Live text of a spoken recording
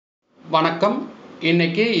வணக்கம்.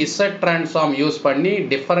 இன்னைக்கு Z transform use பண்ணி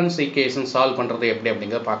டிஃபரன்ஸ் ஈக்குவேஷன் சால்வ் பண்றது எப்படி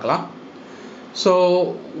அப்படிங்கறத பார்க்கலாம். So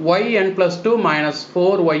yn plus 2 minus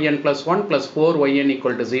 4yn plus 1 plus 4yn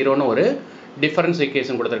equal to 0 னு ஒரு டிஃபரன்ஸ்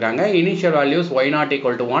ஈக்குவேஷன் கொடுத்திருக்காங்க. Initial values y0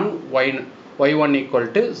 equal to 1 y1 equal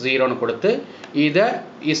to 0 னு கொடுத்து இத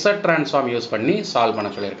Z transform யூஸ் பண்ணி சால்வ்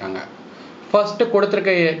பண்ண சொல்லிருக்காங்க. ஃபர்ஸ்ட்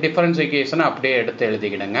கொடுத்திருக்க டிஃபரன்ஸ் ஈக்குவேஷனை அப்படியே எடுத்து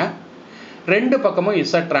எழுதிக்கிடுங்க. ரெண்டு பக்கமும்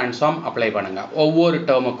Z transform அப்ளை பண்ணுங்க. ஒவ்வொரு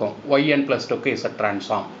டேர்முக்கும் yn plus 2 க்கு Z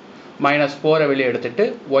transform minus 4 வெளியே எடுத்துட்டு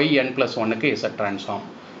yn plus 1 க்கு Z transform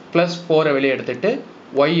plus 4 வெளியே எடுத்துட்டு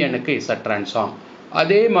yn க்கு Z transform.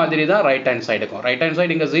 அதே மாதிரி தான் right hand சைடுக்கும். Right hand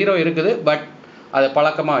side இங்க 0 இருக்குது, பட் அதை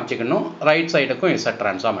பழக்கமா வச்சுக்கணும். ரைட் சைடுக்கும் Z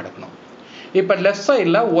transform எடுக்கணும். இப்போ லெஃப்ட்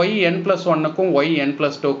சைடுல yn plus 1 க்கும் yn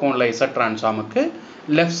plus 2 க்கும் உள்ள Z transformக்கு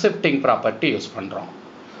left shifting property use பண்றோம்.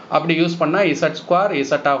 அப்படி யூஸ் பண்ணா z square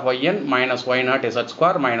z of yn minus y0 z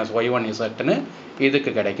square minus y1 z னு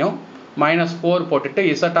இதுக்கு கிடைக்கும். minus 4 போட்டுட்டு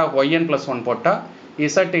z of yn plus 1 போட்டா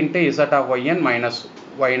z into z of yn minus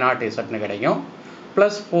y0 z னு கிடைக்கும்.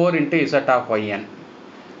 plus 4 into z of yn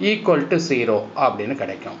equal to 0 அப்படின்னு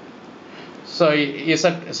கிடைக்கும். so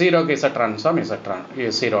z 0 க்கு z transform z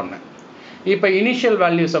 0 னு. இப்போ இனிஷியல்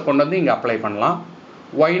வேல்யூஸை கொண்டு வந்து இங்க அப்ளை பண்ணலாம்.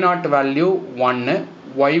 y0 value 1,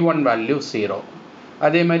 y1 value 0.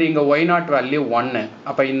 அதே மாதிரி இங்க y0 வேல்யூ 1.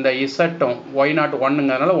 அப்ப இந்த z-ம் y0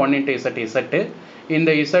 1ங்கறனால 1 into z இந்த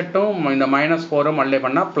z-ம் இந்த -4 மல்டிப்ளை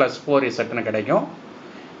பண்ணா +4z னு கிடைக்கும்.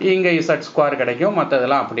 இங்க z ஸ்கொயர் கிடைக்கும்.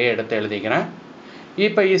 மத்ததெல்லாம் அப்படியே எடுத்து எழுதிக்கிறேன்.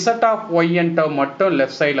 இப்போ z of yn டேர்ம் மட்டும்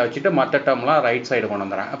லெஃப்ட் சைடுல வச்சிட்டு மத்த டேர்ம்லாம் ரைட் சைடு கொண்டு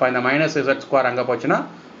வந்துறேன். அப்ப இந்த -z ஸ்கொயர் அங்க போச்சுனா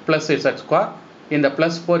 +z ஸ்கொயர், இந்த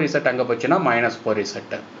 +4z அங்க போச்சுனா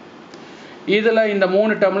 -4z. இதுல இந்த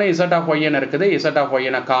மூணு டேர்ம்லயும் z of yn இருக்குது. z of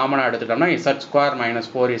yn காமனா எடுத்துட்டோம்னா z ஸ்கொயர்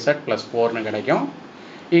 -4z + 4 னு கிடைக்கும்.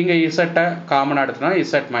 இங்க z காமனா எடுத்தோம்னா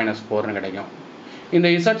z - 4 னு கிடைக்கும். இந்த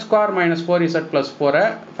z ஸ்கொயர் -4z + 4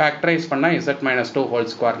 ஃபேக்டரைஸ் பண்ணா z - 2 ஹோல்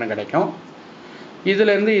ஸ்கொயர் னு கிடைக்கும். இதுல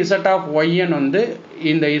இருந்து z of yn வந்து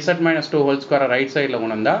இந்த z - 2 ஹோல் ஸ்கொயர் ரைட் சைடுல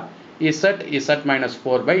கொண்டு வந்தா z -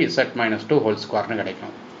 4 / z - 2 ஹோல் ஸ்கொயர் னு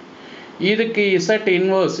கிடைக்கும். இதுக்கு z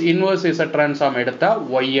இன்வர்ஸ் z transform எடுத்தா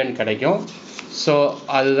yn கிடைக்கும். சோ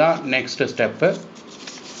அதுதான் நெக்ஸ்ட் ஸ்டெப்.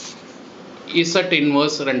 z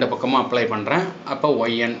இன்வர்ஸ் ரெண்டு பக்கமும் அப்ளை பண்றேன். அப்ப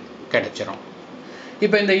yn கிடைச்சிரும்.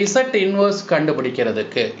 இப்போ இந்த z இன்வர்ஸ்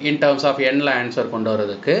கண்டுபிடிக்கிறதுக்கு in terms of n ல ஆன்சர் கொண்டு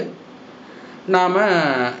வரதுக்கு நாம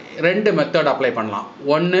ரெண்டு மெத்தட் அப்ளை பண்ணலாம்.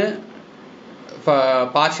 ஒன்னு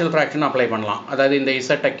பார்ஷியல் ஃபிராக்ஷன் அப்ளை பண்ணலாம். அதாவது இந்த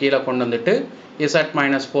z கீழ கொண்டு வந்துட்டு z -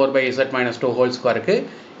 4 / z - 2 ஹோல் ஸ்கொயருக்கு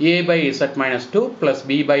a / z - 2 plus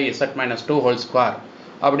b / z - 2 whole square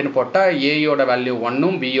அப்படின்னு போட்டா a யோட வேல்யூ 1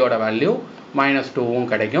 உம் b யோட வேல்யூ -2 உம்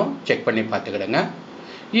கிடைக்கும். செக் பண்ணி பார்த்துக்கிடுங்க.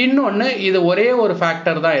 இன்னொன்னு இது ஒரே ஒரு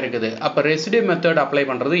ஃபேக்டர் தான் இருக்குது. அப்ப ரெசிடியூ மெத்தட் அப்ளை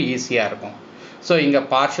பண்றது ஈஸியா இருக்கும். சோ இங்க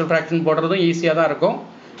பார்ஷியல் ஃபிராக்ஷன் போடுறதும் ஈஸியா தான் இருக்கும்.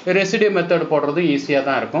 ரெசிடியூ மெத்தட் போடுறதும் ஈஸியா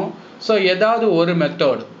தான் இருக்கும். சோ ஏதாவது ஒரு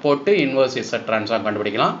மெத்தட் போட்டு இன்வர்ஸ் z transform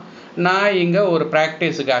கண்டுபிடிக்கலாம். நான் இங்க ஒரு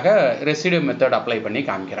பிராக்டீஸ்க்காக ரெசிடியூ மெத்தட் அப்ளை பண்ணி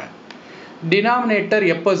காமிக்கிறேன். டினாமினேட்டர்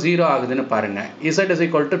எப்போ 0 ஆகுதுன்னு பாருங்க. z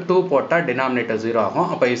 = 2 போட்டா டினாமினேட்டர் 0 ஆகும்.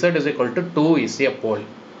 அப்ப z = 2 is a pole.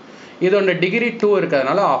 இதோட டிகிரி 2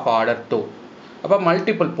 இருக்கிறதுனால ஆஃப் ஆர்டர் 2. அப்ப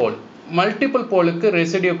மல்டிபிள் போலுக்கு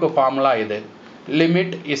ரெசிடியூக்கு ஃபார்முலா இது.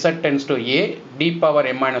 Limit z tends to a d power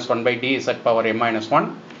m - 1 / d z power m - 1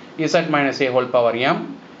 z - a whole power m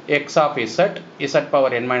x of z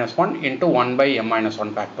power n - 1 into 1 by m -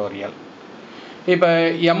 1 factorial. இப்போ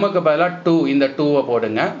m க்கு பதிலா 2 இந்த 2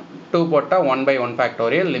 போடுங்க. 2 போட்டா 1 by 1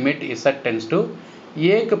 factorial limit z tends to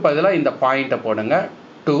a க்கு பதிலா இந்த பாயிண்ட போடுங்க.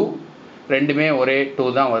 2 ரெண்டுமே ஒரே 2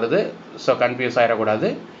 தான் வருது. சோ கன்ஃபியூஸ் ஆயிர கூடாது.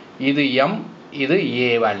 இது m, இது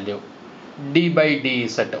a value. d by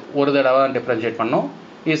dz ஒரு தடவை டிஃபரன்ஷியேட் பண்ணோம்.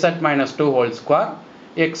 z - 2 whole square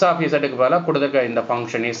x of z க்கு பதிலா கொடுத்திருக்க இந்த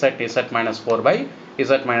function z - 4 by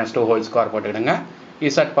z - 2 whole square போட்டுடுங்க.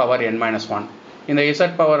 z power n - 1. இந்த z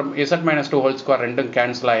 - 2 ஹோல் ஸ்கொயர் ரெண்டும்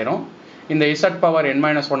கேன்சல் ஆயிரும். இந்த z பவர் n -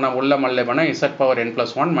 1 உள்ள மல்டிப்ளை பண்ணா z power n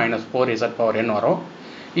 + 1 - 4z power n வரும்.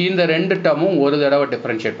 இந்த ரெண்டு டேர்மும் ஒரு தடவை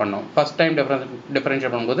டிஃபரன்ஷியேட் பண்ணோம். ஃபர்ஸ்ட் டைம்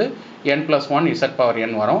டிஃபரன்ஷியேட் பண்ணும்போது n + 1 z பவர்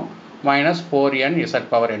n வரும் -4n z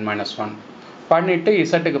பவர் n - 1 பண்ணிட்டு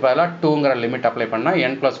z க்கு பதிலா 2ங்கற லிமிட் அப்ளை பண்ணா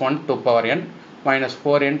n + 1 2 power n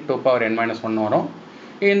 -4n 2 power n - 1 வரும்.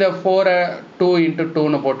 இந்த 4 2 into 2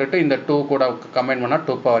 னு போட்டுட்டு இந்த 2 கூட கம்பைன் பண்ணா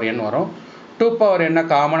 2 பவர் n வரும். 2 பவர் n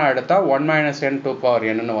காமனா எடுத்தா 1 - n 2 பவர்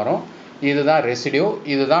n னு வரும். இதுதான் ரெசிடியூ.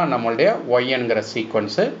 இதுதான் நம்மளுடைய yn ங்கற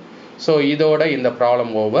சீக்வென்ஸ். சோ இதோட இந்த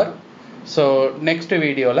ப்ராப்ளம் ஓவர். சோ நெக்ஸ்ட்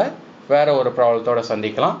வீடியோல வேற ஒரு ப்ராப்ளத்தோட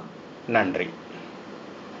சந்திக்கலாம். நன்றி.